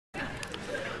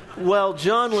Well,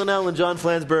 John Linnell and John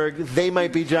Flansburgh, they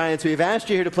might be giants. We've asked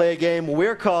you here to play a game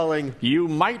we're calling You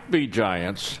Might Be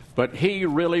Giants, but he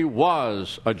really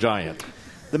was a giant.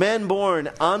 the man born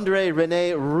Andrei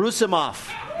Rene Roussimoff,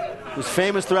 who's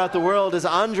famous throughout the world as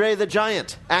Andre the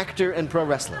Giant, actor and pro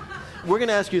wrestler. We're going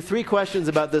to ask you 3 questions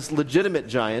about this legitimate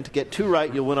giant. Get 2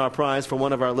 right, you'll win our prize from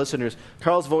one of our listeners,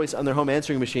 Carl's voice on their home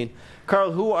answering machine.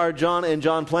 Carl, who are John and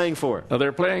John playing for? Now,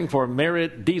 they're playing for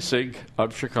Merritt Diesig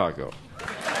of Chicago.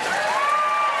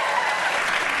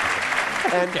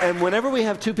 And whenever we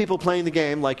have 2 people playing the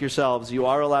game, like yourselves, you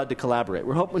are allowed to collaborate.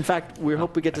 We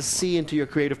hope we get to see into your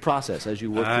creative process as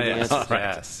you work through the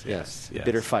answers. Yes.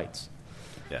 Bitter fights.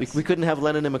 Yes. We couldn't have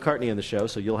Lennon and McCartney on the show,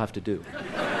 so you'll have to do.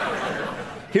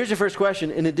 Here's your first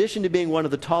question. In addition to being one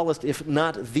of the tallest, if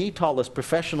not the tallest,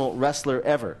 professional wrestler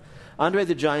ever, Andre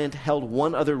the Giant held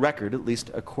one other record, at least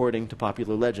according to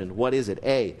popular legend. What is it?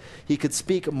 A, he could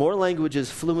speak more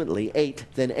languages fluently, 8,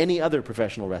 than any other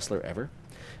professional wrestler ever.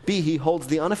 B, he holds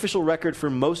the unofficial record for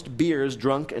most beers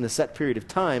drunk in a set period of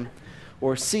time.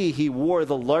 Or C, he wore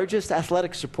the largest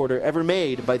athletic supporter ever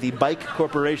made by the Bike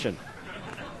Corporation.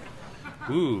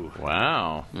 Ooh.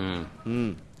 Wow.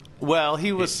 Well,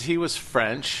 he was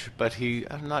French, but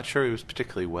I'm not sure he was a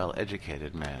particularly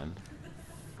well-educated man.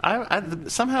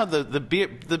 Somehow the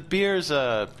beers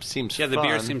seems Yeah, the fun,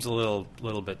 beer seems a little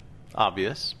bit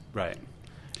obvious, right.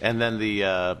 and then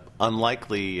the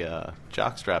unlikely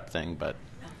jockstrap thing, but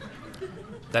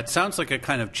That sounds like a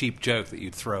kind of cheap joke that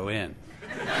you'd throw in.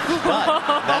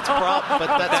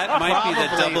 that might be the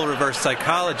double reverse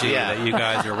psychology that you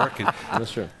guys are working.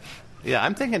 That's true. Yeah,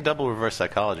 I'm thinking double reverse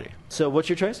psychology. So what's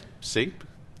your choice? See?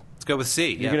 Let's go with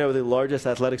C. You're going to go with the largest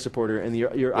athletic supporter, and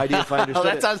your idea, if I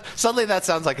understood that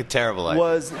sounds like a terrible idea.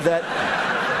 was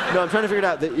that... No, I'm trying to figure it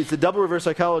out. It's the double reverse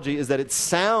psychology is that it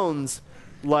sounds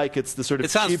like it's the sort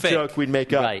of cheap fake. joke we'd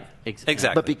make up. Right,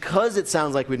 Exactly. But because it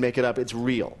sounds like we'd make it up, it's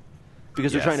real.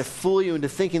 Because we're Yes. trying to fool you into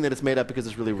thinking that it's made up because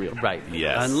it's really real. Right.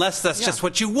 Yes. Unless that's just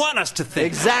what you want us to think.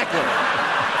 Exactly.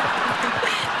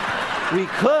 We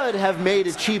could have made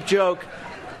a cheap joke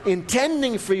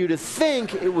intending for you to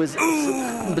think it was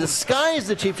disguised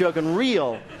a cheap joke and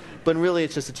real, but really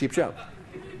it's just a cheap joke.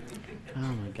 Oh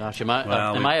my gosh, am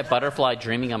I a butterfly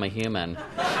dreaming I'm a human?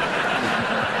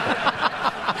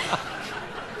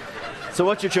 So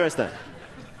what's your choice then?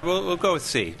 We'll go with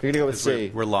C. You're going to go with C.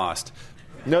 We're lost.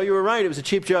 No, you were right. It was a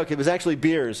cheap joke. It was actually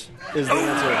beers is the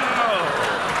answer.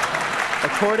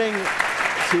 According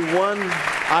to one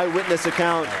eyewitness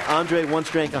account, Andre once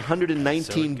drank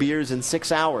 119 beers in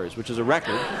 6 hours, which is a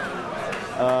record.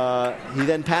 He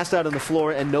then passed out on the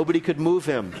floor, and nobody could move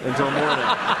him until morning.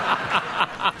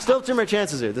 Still 2 more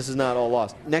chances here. This is not all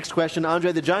lost. Next question.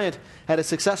 Andre the Giant had a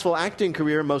successful acting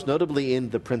career, most notably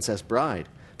in The Princess Bride.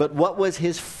 But what was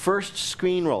his first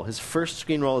screen role? His first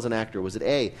screen role as an actor? Was it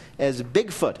A, as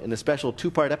Bigfoot in a special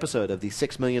 2-part episode of The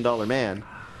 $6 Million Man?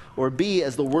 Or B,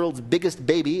 as the world's biggest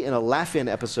baby in a Laugh-In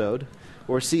episode?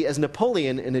 Or C, as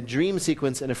Napoleon in a dream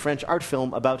sequence in a French art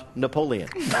film about Napoleon?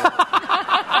 I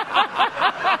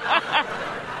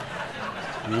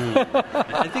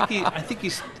think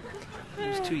he's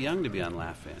too young to be on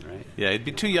Laugh-In, right? Yeah, he'd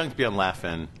be too young to be on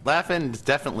Laugh-In. Laugh-In is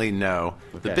definitely no.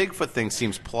 Okay. The Bigfoot thing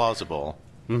seems plausible.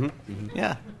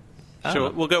 Yeah. So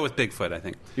we'll go with Bigfoot, I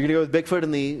think. You're going to go with Bigfoot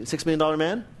and the $6 Million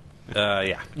Man?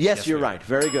 Yeah. Yes, you're right.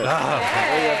 Very good.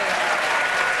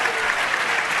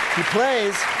 He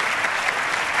plays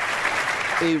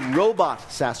a robot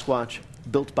Sasquatch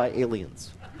built by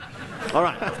aliens. All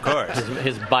right. Of course.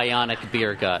 His bionic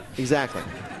beer gut. Exactly.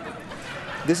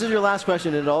 This is your last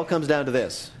question, and it all comes down to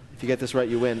this. If you get this right,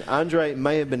 you win. Andre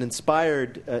may have been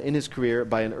inspired in his career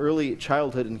by an early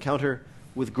childhood encounter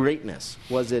with greatness.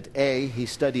 Was it A, he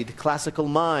studied classical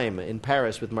mime in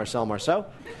Paris with Marcel Marceau?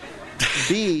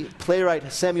 B,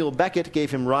 playwright Samuel Beckett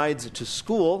gave him rides to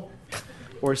school?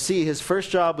 Or C, his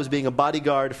first job was being a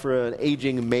bodyguard for an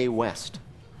aging Mae West?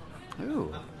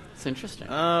 Ooh, it's interesting.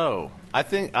 Oh,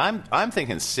 I'm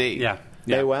thinking C. Yeah.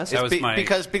 Mae West? That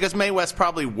was Because Mae West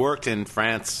probably worked in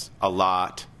France a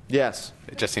lot. Yes.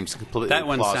 It just seems completely That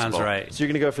one plausible. sounds right. So you're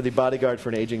going to go for the bodyguard for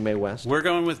an aging Mae West? We're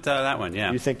going with that one,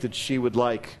 yeah. You think that she would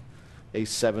like a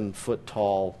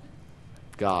 7-foot-tall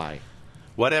guy?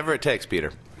 Whatever it takes,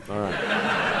 Peter. All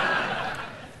right.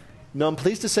 No, I'm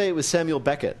pleased to say it was Samuel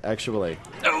Beckett, actually.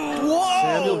 Whoa!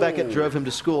 Samuel Beckett drove him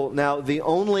to school. Now, we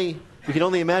can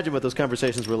only imagine what those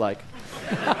conversations were like.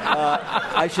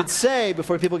 I should say,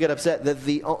 before people get upset, that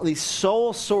the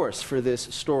sole source for this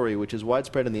story, which is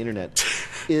widespread on the internet,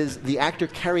 is the actor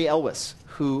Cary Elwes,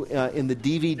 who in the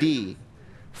DVD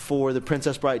for The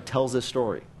Princess Bride tells this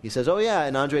story. He says, oh, yeah,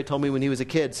 and Andre told me when he was a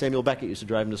kid, Samuel Beckett used to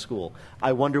drive him to school.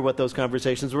 I wonder what those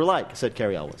conversations were like, said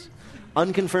Cary Elwes.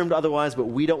 Unconfirmed otherwise, but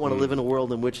we don't want to live in a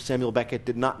world in which Samuel Beckett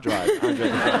did not drive Andre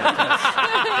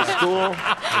to school.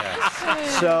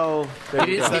 Yes. So, there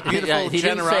you go. He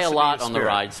didn't say a lot on the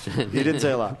rides. He didn't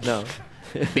say a lot, no.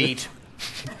 Beat.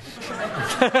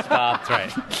 That's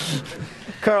right.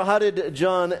 Carl, how did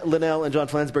John Linnell and John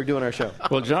Flansburgh do on our show?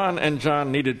 Well, John and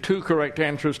John needed 2 correct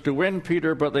answers to win,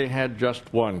 Peter, but they had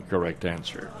just 1 correct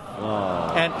answer.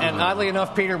 Oh. And oddly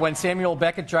enough, Peter, when Samuel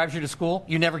Beckett drives you to school,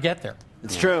 you never get there.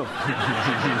 It's true.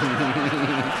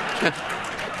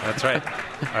 That's right.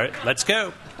 All right, let's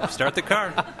go. Start the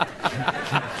car.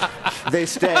 They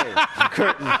stay.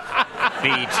 Curtain.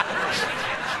 Beat.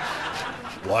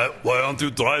 Why aren't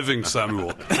you driving,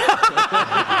 Samuel?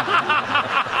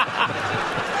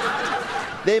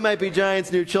 They Might Be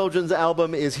Giants' new children's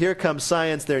album is Here Comes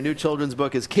Science. Their new children's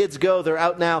book is Kids Go. They're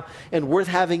out now and worth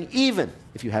having even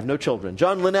if you have no children.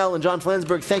 John Linnell and John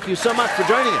Flansburgh, thank you so much for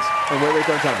joining us on Wait, Wait,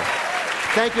 Don't Tell Me.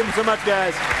 Thank you so much,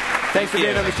 guys. Thanks for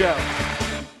being on the show.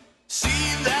 See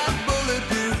that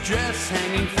bulletproof dress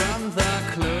hanging from the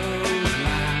clothes.